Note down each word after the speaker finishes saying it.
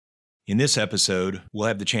In this episode, we'll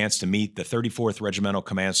have the chance to meet the 34th Regimental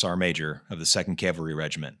Command Sergeant Major of the 2nd Cavalry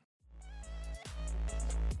Regiment.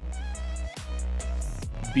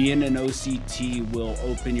 Being an OCT will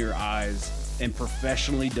open your eyes and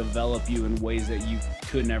professionally develop you in ways that you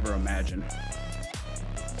could never imagine.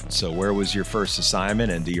 So where was your first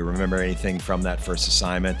assignment, and do you remember anything from that first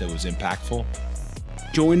assignment that was impactful?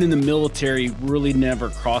 Joining the military really never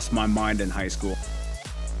crossed my mind in high school.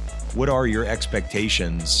 What are your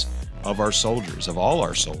expectations of our soldiers, of all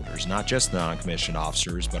our soldiers, not just the non-commissioned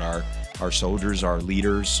officers, but our soldiers, our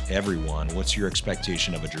leaders, everyone? What's your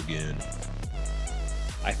expectation of a dragoon?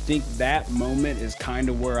 I think that moment is kind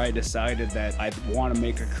of where I decided that I want to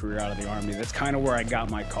make a career out of the Army. That's kind of where I got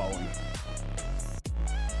my calling.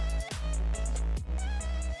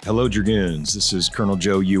 Hello, Dragoons. This is Colonel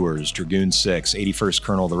Joe Ewers, Dragoon 6, 81st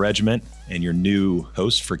Colonel of the Regiment, and your new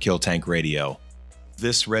host for Kill Tank Radio.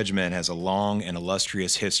 This regiment has a long and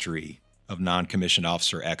illustrious history of non-commissioned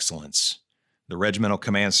officer excellence. The Regimental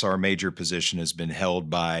Command Sergeant Major position has been held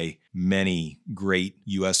by many great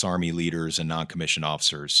U.S. Army leaders and non-commissioned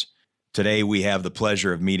officers. Today, we have the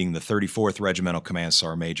pleasure of meeting the 34th Regimental Command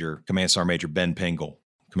Sergeant Major Ben Pingle.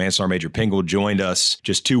 Command Sergeant Major Pingle joined us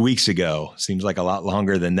just 2 weeks ago. Seems like a lot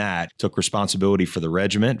longer than that. Took responsibility for the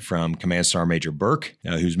regiment from Command Sergeant Major Burke,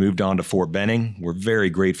 who's moved on to Fort Benning. We're very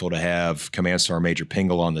grateful to have Command Sergeant Major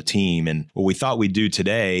Pingle on the team. And what we thought we'd do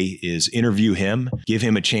today is interview him, give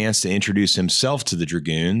him a chance to introduce himself to the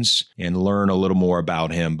Dragoons, and learn a little more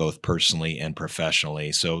about him, both personally and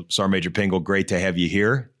professionally. So, Sergeant Major Pingle, great to have you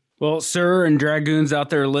here. Well, sir, and Dragoons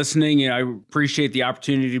out there listening, I appreciate the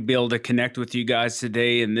opportunity to be able to connect with you guys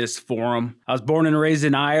today in this forum. I was born and raised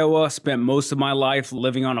in Iowa, spent most of my life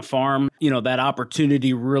living on a farm. That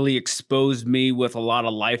opportunity really exposed me with a lot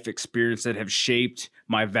of life experience that have shaped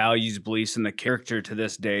my values, beliefs, and the character to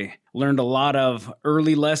this day. Learned a lot of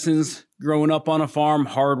early lessons growing up on a farm.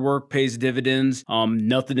 Hard work pays dividends.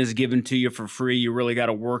 Nothing is given to you for free. You really got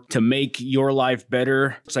to work to make your life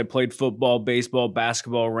better. So I played football, baseball,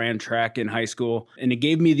 basketball, ran track in high school, and it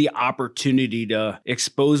gave me the opportunity to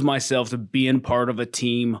expose myself to being part of a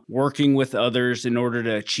team, working with others in order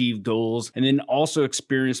to achieve goals, and then also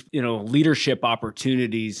experience, leadership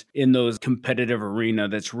opportunities in those competitive arena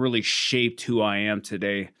that's really shaped who I am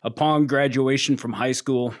today. Upon graduation from high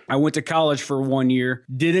school, I went to college for 1 year.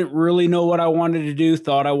 Didn't really know what I wanted to do.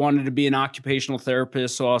 Thought I wanted to be an occupational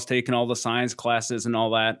therapist, so I was taking all the science classes and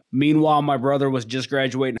all that. Meanwhile, my brother was just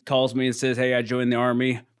graduating, calls me and says, "Hey, I joined the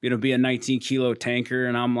Army. Going to be a 19-kilo tanker."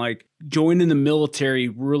 And I'm like, joining the military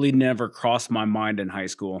really never crossed my mind in high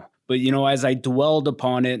school. But, as I dwelled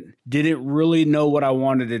upon it, didn't really know what I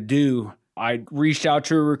wanted to do. I reached out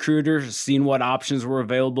to a recruiter, seen what options were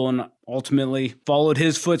available, and ultimately followed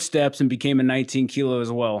his footsteps and became a 19-kilo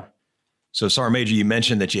as well. So, Sergeant Major, you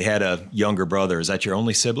mentioned that you had a younger brother. Is that your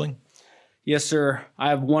only sibling? Yes, sir. I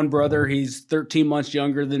have one brother. He's 13 months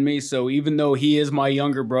younger than me. So even though he is my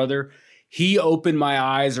younger brother, he opened my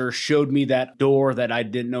eyes or showed me that door that I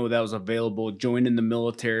didn't know that was available, joining the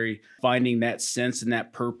military, finding that sense and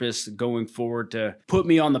that purpose going forward to put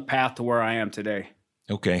me on the path to where I am today.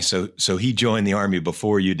 Okay, so he joined the Army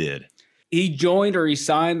before you did. He joined, or he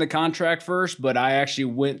signed the contract first, but I actually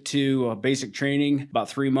went to basic training about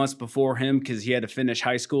 3 months before him because he had to finish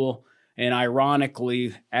high school. And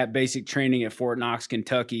ironically, at basic training at Fort Knox,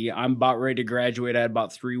 Kentucky, I'm about ready to graduate. I had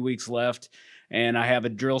about 3 weeks left, and I have a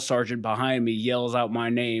drill sergeant behind me yells out my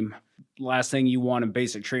name. Last thing you want in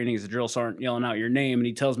basic training is a drill sergeant yelling out your name, and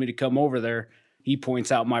he tells me to come over there. He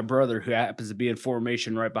points out my brother, who happens to be in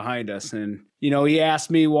formation right behind us. And, he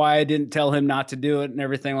asked me why I didn't tell him not to do it and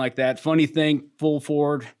everything like that. Funny thing, full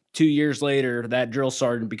forward, 2 years later, that drill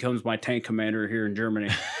sergeant becomes my tank commander here in Germany.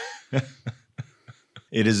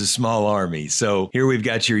 It is a small Army. So here we've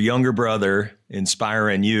got your younger brother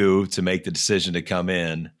inspiring you to make the decision to come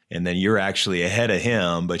in. And then you're actually ahead of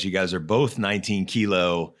him, but you guys are both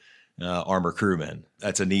 19-kilo armor crewmen.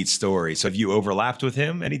 That's a neat story. So have you overlapped with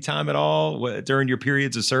him any time at all during your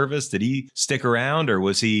periods of service? Did he stick around, or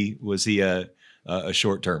was he a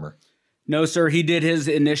short-termer? No, sir. He did his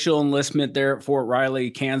initial enlistment there at Fort Riley,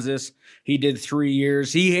 Kansas. He did 3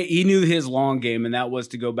 years. He knew his long game, and that was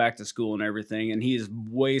to go back to school and everything. And he is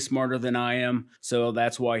way smarter than I am. So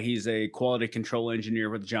that's why he's a quality control engineer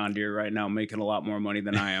with John Deere right now, making a lot more money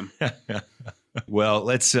than I am. Well,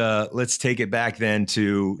 let's take it back then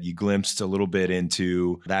to you glimpsed a little bit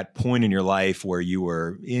into that point in your life where you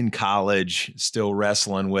were in college, still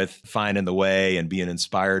wrestling with finding the way and being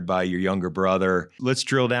inspired by your younger brother. Let's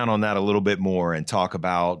drill down on that a little bit more and talk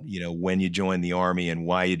about, when you joined the Army and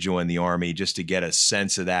why you joined the Army, just to get a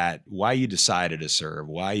sense of that, why you decided to serve,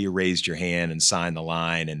 why you raised your hand and signed the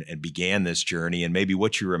line and began this journey, and maybe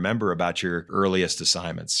what you remember about your earliest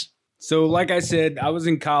assignments. So like I said, I was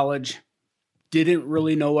in college. Didn't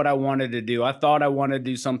really know what I wanted to do. I thought I wanted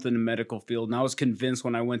to do something in the medical field. And I was convinced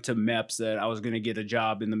when I went to MEPS that I was going to get a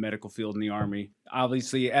job in the medical field in the Army.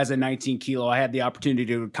 Obviously, as a 19 kilo, I had the opportunity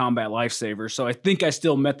to combat lifesaver. So I think I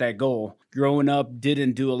still met that goal. Growing up,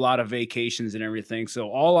 didn't do a lot of vacations and everything. So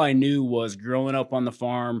all I knew was growing up on the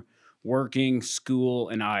farm, working, school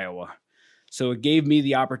in Iowa. So it gave me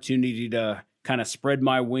the opportunity to kind of spread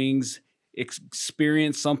my wings,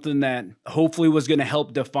 experience something that hopefully was going to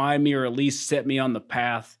help define me or at least set me on the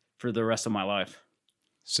path for the rest of my life.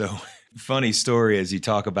 So funny story as you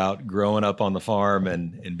talk about growing up on the farm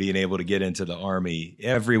and being able to get into the Army.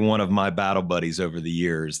 Every one of my battle buddies over the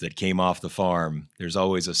years that came off the farm, there's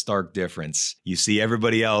always a stark difference. You see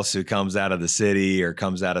everybody else who comes out of the city or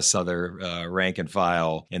comes out of Southern rank and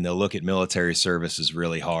file, and they'll look at military service as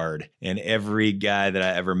really hard. And every guy that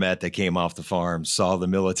I ever met that came off the farm saw the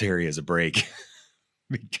military as a break.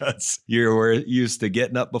 Because you're used to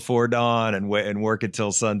getting up before dawn and work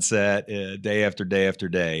until sunset, day after day after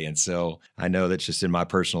day. And so I know that just in my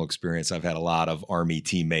personal experience, I've had a lot of Army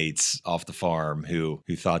teammates off the farm who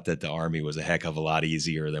thought that the Army was a heck of a lot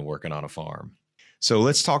easier than working on a farm. So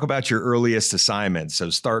let's talk about your earliest assignment. So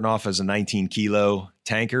starting off as a 19 kilo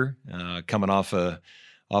tanker, coming off of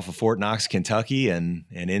Fort Knox, Kentucky, and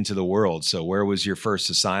into the world. So where was your first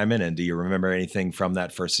assignment? And do you remember anything from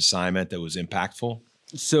that first assignment that was impactful?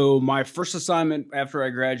 So my first assignment after I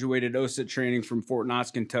graduated OSUT training from Fort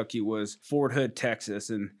Knox, Kentucky was Fort Hood, Texas.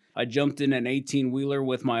 And I jumped in an 18-wheeler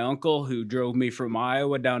with my uncle who drove me from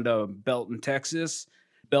Iowa down to Belton, Texas.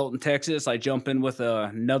 Belton, Texas, I jump in with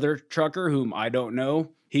another trucker whom I don't know.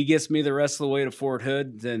 He gets me the rest of the way to Fort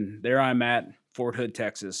Hood. Then there I'm at Fort Hood,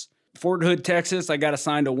 Texas. Fort Hood, Texas, I got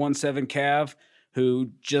assigned to 1-7 Cav, who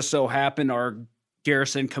just so happened our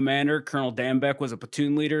garrison commander, Colonel Dambeck, was a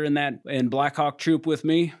platoon leader in Black Hawk Troop with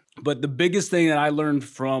me. But the biggest thing that I learned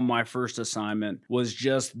from my first assignment was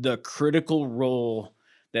just the critical role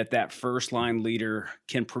that first line leader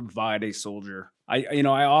can provide a soldier. I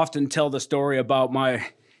often tell the story about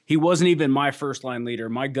he wasn't even my first line leader.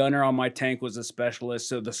 My gunner on my tank was a specialist.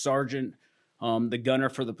 So the sergeant, the gunner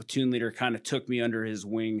for the platoon leader, kind of took me under his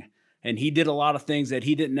wing. And he did a lot of things that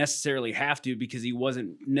he didn't necessarily have to because he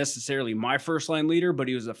wasn't necessarily my first line leader, but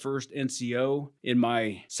he was the first NCO in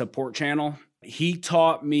my support channel. He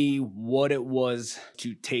taught me what it was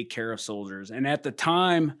to take care of soldiers. And at the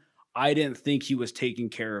time, I didn't think he was taking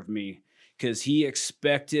care of me because he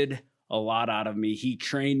expected a lot out of me. He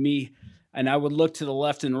trained me, and I would look to the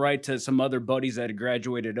left and right to some other buddies that had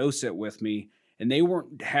graduated OSUT with me, and they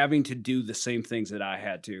weren't having to do the same things that I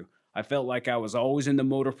had to. I felt like I was always in the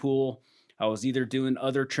motor pool. I was either doing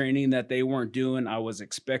other training that they weren't doing. I was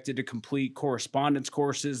expected to complete correspondence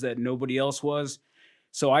courses that nobody else was.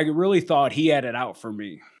 So I really thought he had it out for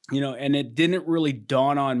me, and it didn't really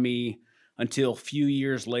dawn on me until a few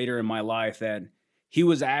years later in my life that he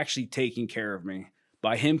was actually taking care of me.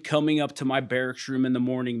 By him coming up to my barracks room in the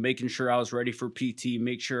morning, making sure I was ready for PT,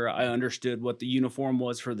 make sure I understood what the uniform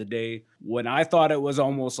was for the day. When I thought it was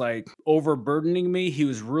almost like overburdening me, he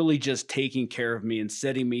was really just taking care of me and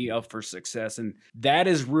setting me up for success. And that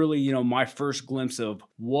is really, my first glimpse of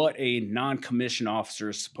what a non-commissioned officer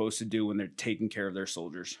is supposed to do when they're taking care of their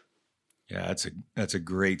soldiers. Yeah, that's a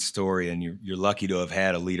great story. And you're lucky to have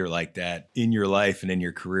had a leader like that in your life and in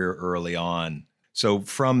your career early on. So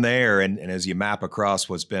from there, and as you map across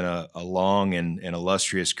what's been a long and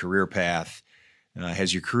illustrious career path,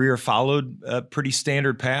 has your career followed a pretty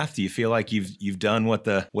standard path? Do you feel like you've done what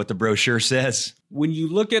the brochure says? When you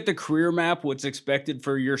look at the career map, what's expected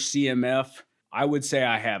for your CMF, I would say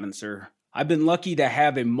I haven't, sir. I've been lucky to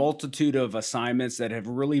have a multitude of assignments that have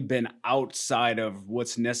really been outside of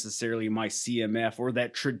what's necessarily my CMF or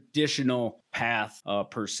that traditional path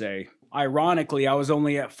per se. Ironically, I was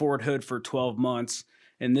only at Fort Hood for 12 months,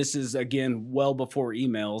 and this is, again, well before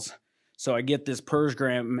emails. So I get this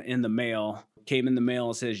Persgram in the mail, came in the mail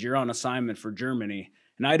and says, you're on assignment for Germany.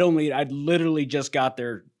 And I'd literally just got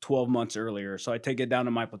there 12 months earlier. So I take it down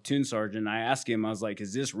to my platoon sergeant. I ask him, I was like,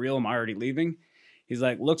 is this real? Am I already leaving? He's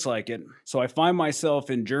like, looks like it. So I find myself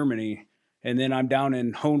in Germany, and then I'm down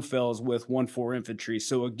in Hohenfels with 1-4 infantry.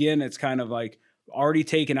 So again, it's kind of like, already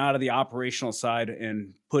taken out of the operational side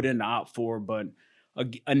and put into Op4. But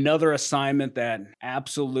another assignment that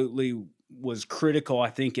absolutely was critical, I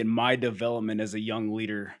think, in my development as a young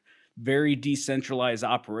leader. Very decentralized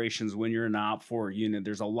operations when you're in an Op4 unit.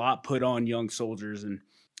 There's a lot put on young soldiers, and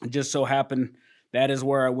it just so happened that is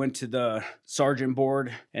where I went to the sergeant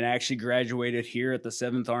board and actually graduated here at the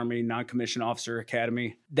 7th Army Non-Commissioned Officer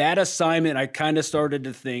Academy. That assignment, I kind of started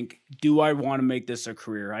to think, do I want to make this a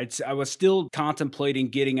career? I was still contemplating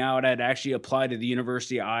getting out. I'd actually applied to the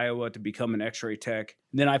University of Iowa to become an X-ray tech.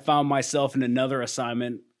 Then I found myself in another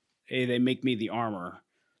assignment. Hey, they make me the armorer.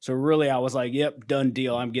 So really, I was like, yep, done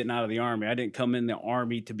deal. I'm getting out of the Army. I didn't come in the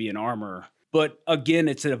Army to be an armorer. But again,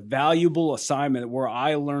 it's a valuable assignment where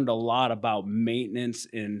I learned a lot about maintenance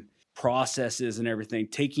and processes and everything,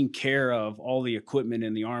 taking care of all the equipment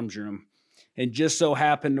in the arms room. And just so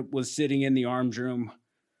happened was sitting in the arms room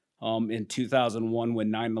in 2001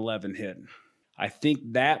 when 9/11 hit. I think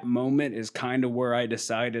that moment is kind of where I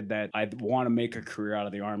decided that I want to make a career out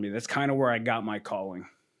of the Army. That's kind of where I got my calling.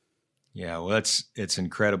 Yeah, well, it's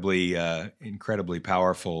incredibly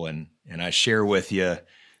powerful, and I share with you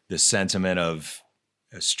the sentiment of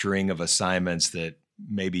a string of assignments that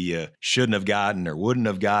maybe you shouldn't have gotten or wouldn't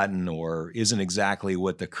have gotten, or isn't exactly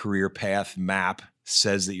what the career path map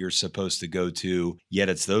says that you're supposed to go to. Yet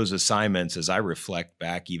it's those assignments, as I reflect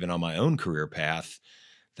back even on my own career path,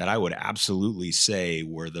 that I would absolutely say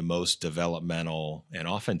were the most developmental and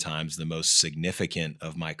oftentimes the most significant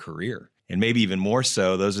of my career. And maybe even more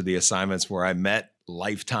so, those are the assignments where I met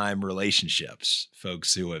lifetime relationships,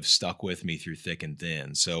 folks who have stuck with me through thick and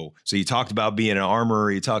thin. So you talked about being an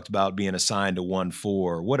armorer, you talked about being assigned to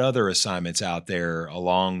 1-4. What other assignments out there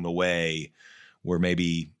along the way were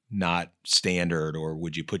maybe not standard, or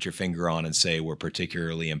would you put your finger on and say were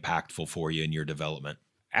particularly impactful for you in your development?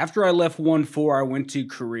 After I left 1-4, I went to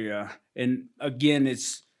Korea. And again,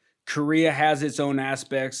 Korea has its own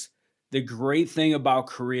aspects. The great thing about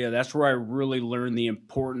Korea, that's where I really learned the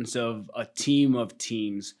importance of a team of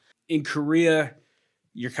teams. In Korea,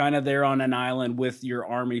 you're kind of there on an island with your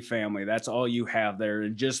Army family. That's all you have there.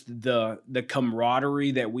 And just the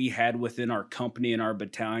camaraderie that we had within our company and our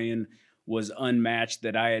battalion was unmatched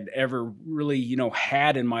that I had ever really,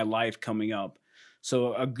 had in my life coming up.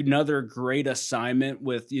 So another great assignment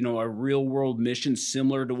with, a real world mission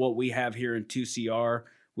similar to what we have here in 2CR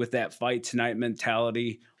with that fight tonight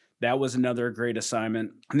mentality. That was another great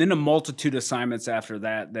assignment. And then a multitude of assignments after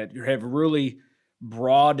that have really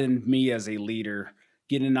broadened me as a leader.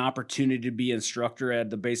 Getting an opportunity to be instructor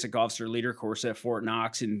at the Basic Officer Leader course at Fort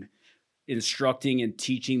Knox and instructing and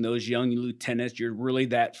teaching those young lieutenants. You're really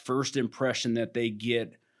that first impression that they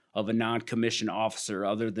get of a non-commissioned officer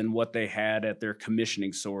other than what they had at their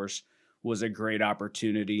commissioning source was a great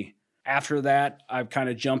opportunity. After that, I've kind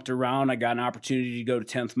of jumped around. I got an opportunity to go to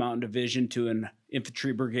 10th Mountain Division to an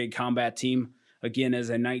infantry brigade combat team. Again, as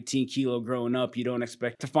a 19 kilo growing up, you don't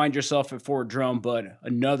expect to find yourself at Fort Drum, but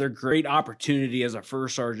another great opportunity as a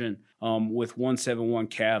first sergeant with 171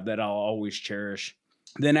 Cav that I'll always cherish.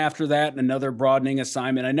 Then after that, another broadening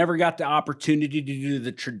assignment. I never got the opportunity to do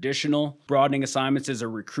the traditional broadening assignments as a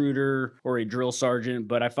recruiter or a drill sergeant,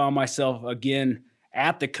 but I found myself again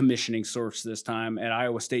at the commissioning source this time at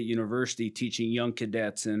Iowa State University teaching young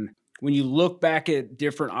cadets. And when you look back at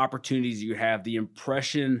different opportunities you have, the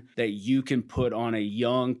impression that you can put on a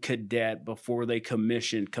young cadet before they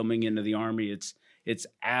commission coming into the Army, it's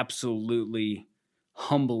absolutely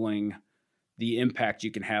humbling the impact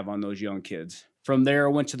you can have on those young kids. From there, I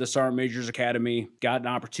went to the Sergeant Major's Academy, got an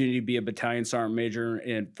opportunity to be a battalion sergeant major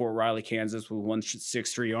in Fort Riley, Kansas with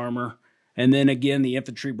 163 Armor. And then again, the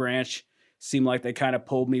infantry branch seemed like they kind of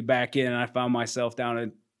pulled me back in, and I found myself down at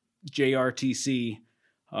JRTC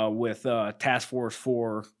with Task Force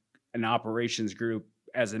 4, an operations group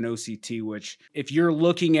as an OCT, which if you're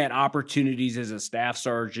looking at opportunities as a staff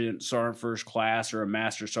sergeant, sergeant first class, or a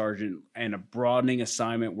master sergeant, and a broadening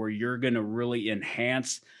assignment where you're going to really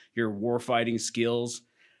enhance your warfighting skills,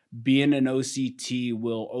 being an OCT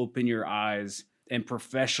will open your eyes and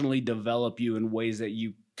professionally develop you in ways that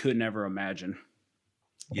you could never imagine.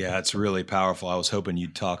 Yeah, it's really powerful. I was hoping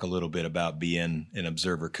you'd talk a little bit about being an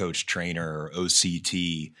observer coach trainer, or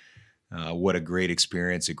OCT. What a great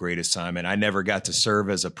experience, a great assignment. I never got to serve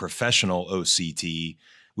as a professional OCT.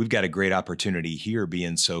 We've got a great opportunity here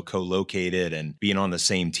being so co-located and being on the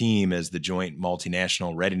same team as the Joint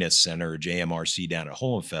Multinational Readiness Center, JMRC, down at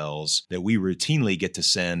Hohenfels, that we routinely get to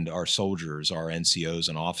send our soldiers, our NCOs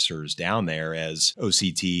and officers down there as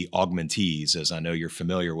OCT augmentees, as I know you're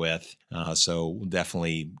familiar with. So we'll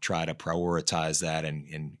definitely try to prioritize that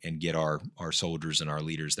and get our soldiers and our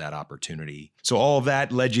leaders that opportunity. So all of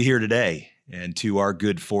that led you here today. And to our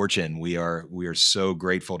good fortune, we are so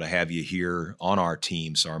grateful to have you here on our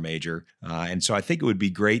team, Sergeant Major. And so I think it would be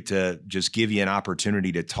great to just give you an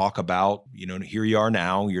opportunity to talk about, here you are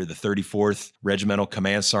now. You're the 34th Regimental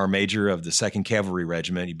Command Sergeant Major of the 2nd Cavalry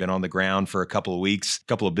Regiment. You've been on the ground for a couple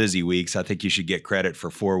of busy weeks. I think you should get credit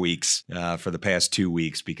for 4 weeks for the past 2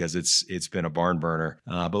 weeks because it's been a barn burner.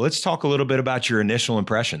 But let's talk a little bit about your initial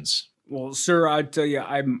impressions. Well, sir, I'd tell you,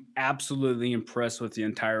 I'm absolutely impressed with the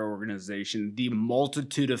entire organization. The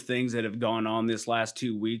multitude of things that have gone on this last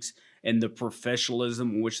 2 weeks and the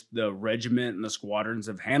professionalism in which the regiment and the squadrons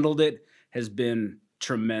have handled it has been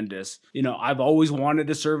tremendous. I've always wanted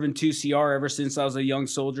to serve in 2CR ever since I was a young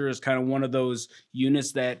soldier. It's kind of one of those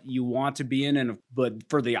units that you want to be in, but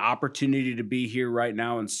for the opportunity to be here right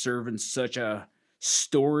now and serve in such a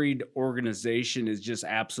storied organization is just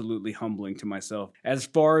absolutely humbling to myself. As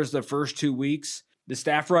far as the first 2 weeks, the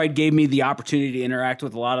staff ride gave me the opportunity to interact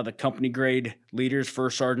with a lot of the company grade leaders,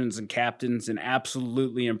 first sergeants and captains, and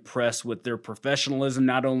absolutely impressed with their professionalism,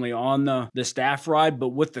 not only on the staff ride, but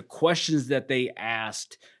with the questions that they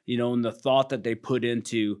asked, and the thought that they put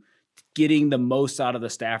into getting the most out of the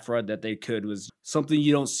staff ride that they could was something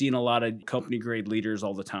you don't see in a lot of company grade leaders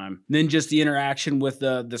all the time. And then just the interaction with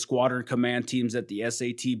the squadron command teams at the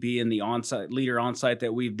SATB and the leader on-site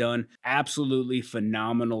that we've done. Absolutely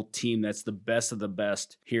phenomenal team. That's the best of the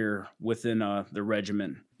best here within the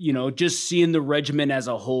regiment. Just seeing the regiment as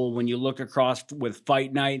a whole, when you look across with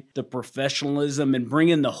Fight Night, the professionalism and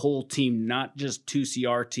bringing the whole team, not just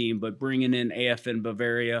 2CR team, but bringing in AFN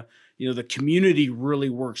Bavaria, the community really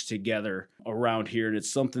works together around here. And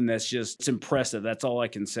it's something it's impressive. That's all I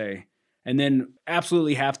can say. And then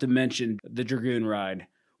absolutely have to mention the Dragoon Ride.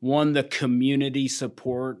 One, the community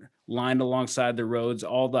support lined alongside the roads,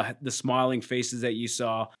 all the smiling faces that you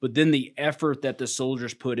saw, but then the effort that the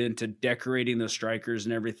soldiers put into decorating the strikers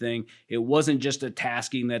and everything. It wasn't just a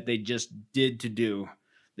tasking that they just did to do.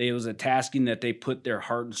 It was a tasking that they put their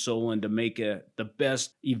heart and soul into make the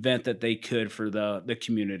best event that they could for the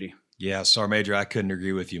community. Yeah, Sergeant Major, I couldn't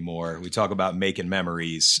agree with you more. We talk about making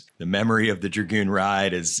memories. The memory of the Dragoon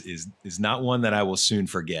Ride is not one that I will soon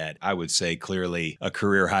forget. I would say clearly a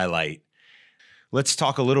career highlight. Let's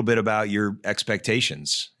talk a little bit about your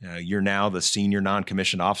expectations. You're now the senior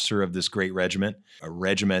non-commissioned officer of this great regiment, a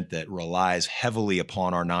regiment that relies heavily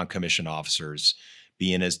upon our non-commissioned officers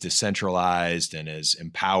being as decentralized and as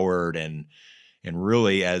empowered and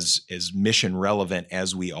really as mission relevant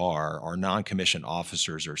as we are. Our non-commissioned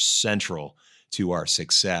officers are central to our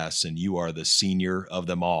success, and you are the senior of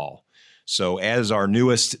them all. So as our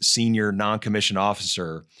newest senior non-commissioned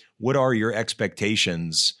officer, what are your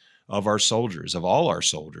expectations of our soldiers, of all our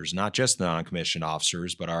soldiers, not just the non-commissioned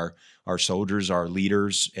officers, but our soldiers, our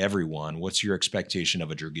leaders, everyone? What's your expectation of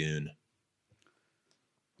a Dragoon?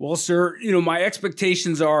 Well, sir, my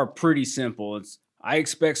expectations are pretty simple. I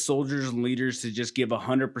expect soldiers and leaders to just give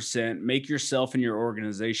 100%, make yourself and your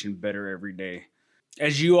organization better every day.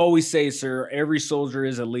 As you always say, sir, every soldier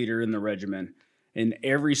is a leader in the regiment, and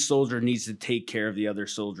every soldier needs to take care of the other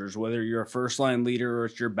soldiers, whether you're a first-line leader or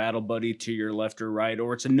it's your battle buddy to your left or right,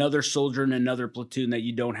 or it's another soldier in another platoon that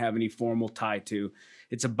you don't have any formal tie to.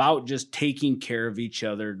 It's about just taking care of each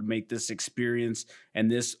other to make this experience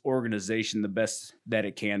and this organization the best that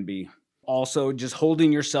it can be. Also, just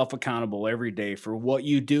holding yourself accountable every day for what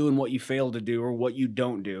you do and what you fail to do or what you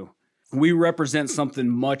don't do. We represent something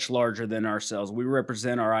much larger than ourselves. We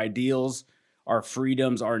represent our ideals, our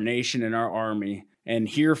freedoms, our nation, and our army. And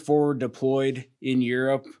here forward deployed in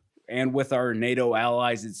Europe and with our NATO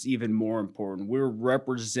allies, it's even more important. We're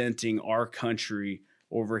representing our country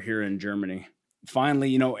over here in Germany.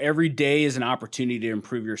 Finally, every day is an opportunity to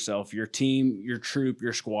improve yourself, your team, your troop,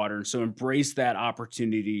 your squadron. So embrace that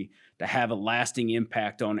opportunity to have a lasting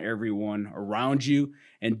impact on everyone around you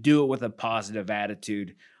and do it with a positive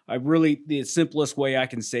attitude. The simplest way I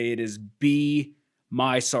can say it is be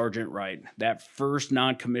my Sergeant Wright, that first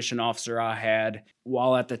non-commissioned officer I had.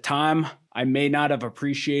 While at the time I may not have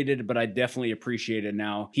appreciated it, but I definitely appreciate it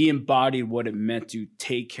now. He embodied what it meant to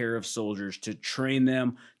take care of soldiers, to train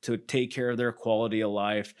them, to take care of their quality of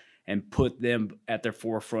life, and put them at the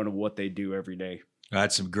forefront of what they do every day.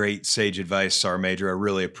 That's some great sage advice, Sergeant Major. I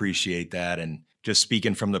really appreciate that. And just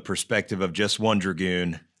speaking from the perspective of just one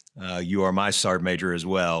Dragoon, you are my Sergeant Major as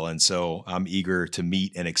well. And so I'm eager to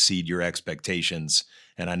meet and exceed your expectations.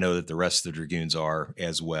 And I know that the rest of the Dragoons are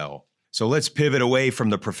as well. So let's pivot away from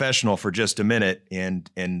the professional for just a minute and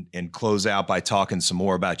close out by talking some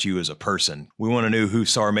more about you as a person. We want to know who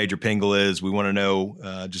Sergeant Major Pingle is. We want to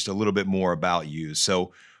know just a little bit more about you.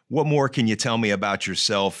 So what more can you tell me about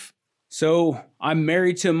yourself? So I'm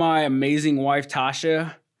married to my amazing wife,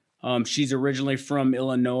 Tasha. She's originally from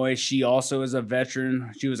Illinois. She also is a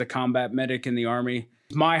veteran. She was a combat medic in the Army.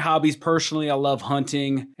 My hobbies personally, I love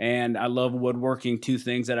hunting and I love woodworking, two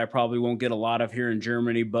things that I probably won't get a lot of here in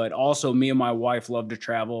Germany, but also me and my wife love to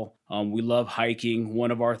travel. We love hiking.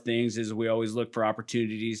 One of our things is we always look for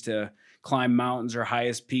opportunities to climb mountains or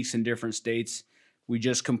highest peaks in different states. We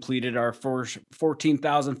just completed our first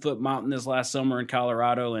 14,000 foot mountain this last summer in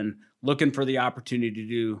Colorado and looking for the opportunity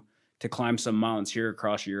to climb some mountains here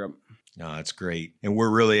across Europe. No, that's great. And we're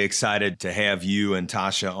really excited to have you and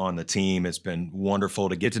Tasha on the team. It's been wonderful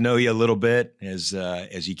to get to know you a little bit as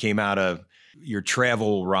you came out of your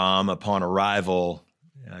travel ROM upon arrival.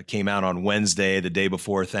 Came out on Wednesday, the day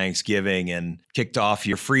before Thanksgiving, and kicked off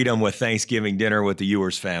your freedom with Thanksgiving dinner with the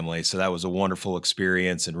Ewers family. So that was a wonderful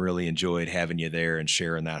experience and really enjoyed having you there and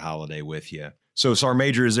sharing that holiday with you. So, Sergeant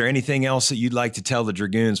Major, is there anything else that you'd like to tell the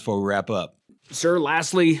Dragoons before we wrap up? Sir,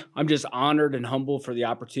 lastly, I'm just honored and humbled for the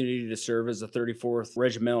opportunity to serve as the 34th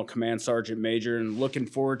Regimental Command Sergeant Major and looking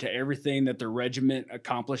forward to everything that the regiment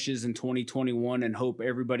accomplishes in 2021 and hope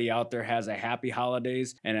everybody out there has a happy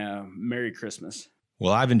holidays and a Merry Christmas.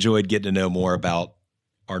 Well, I've enjoyed getting to know more about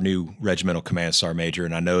our new Regimental Command Sergeant Major,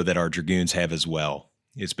 and I know that our Dragoons have as well.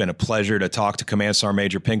 It's been a pleasure to talk to Command Sergeant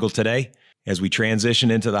Major Pingle today. As we transition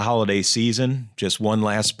into the holiday season, just one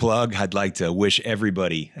last plug. I'd like to wish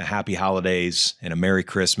everybody a happy holidays and a Merry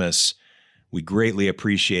Christmas. We greatly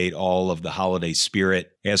appreciate all of the holiday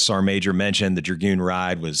spirit. As Sergeant Major mentioned, the Dragoon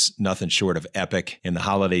ride was nothing short of epic, and the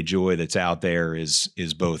holiday joy that's out there is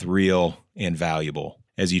both real and valuable.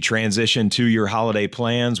 As you transition to your holiday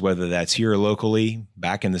plans, whether that's here locally,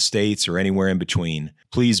 back in the States, or anywhere in between,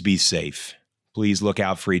 please be safe. Please look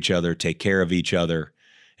out for each other, take care of each other,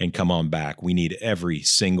 and come on back. We need every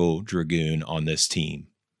single Dragoon on this team.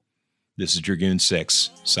 This is Dragoon 6,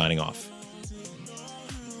 signing off.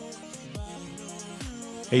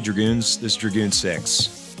 Hey Dragoons, this is Dragoon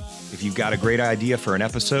 6. If you've got a great idea for an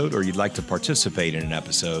episode or you'd like to participate in an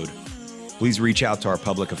episode, please reach out to our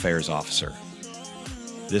public affairs officer.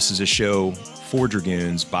 This is a show for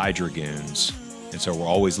Dragoons by Dragoons, and so we're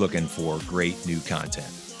always looking for great new content.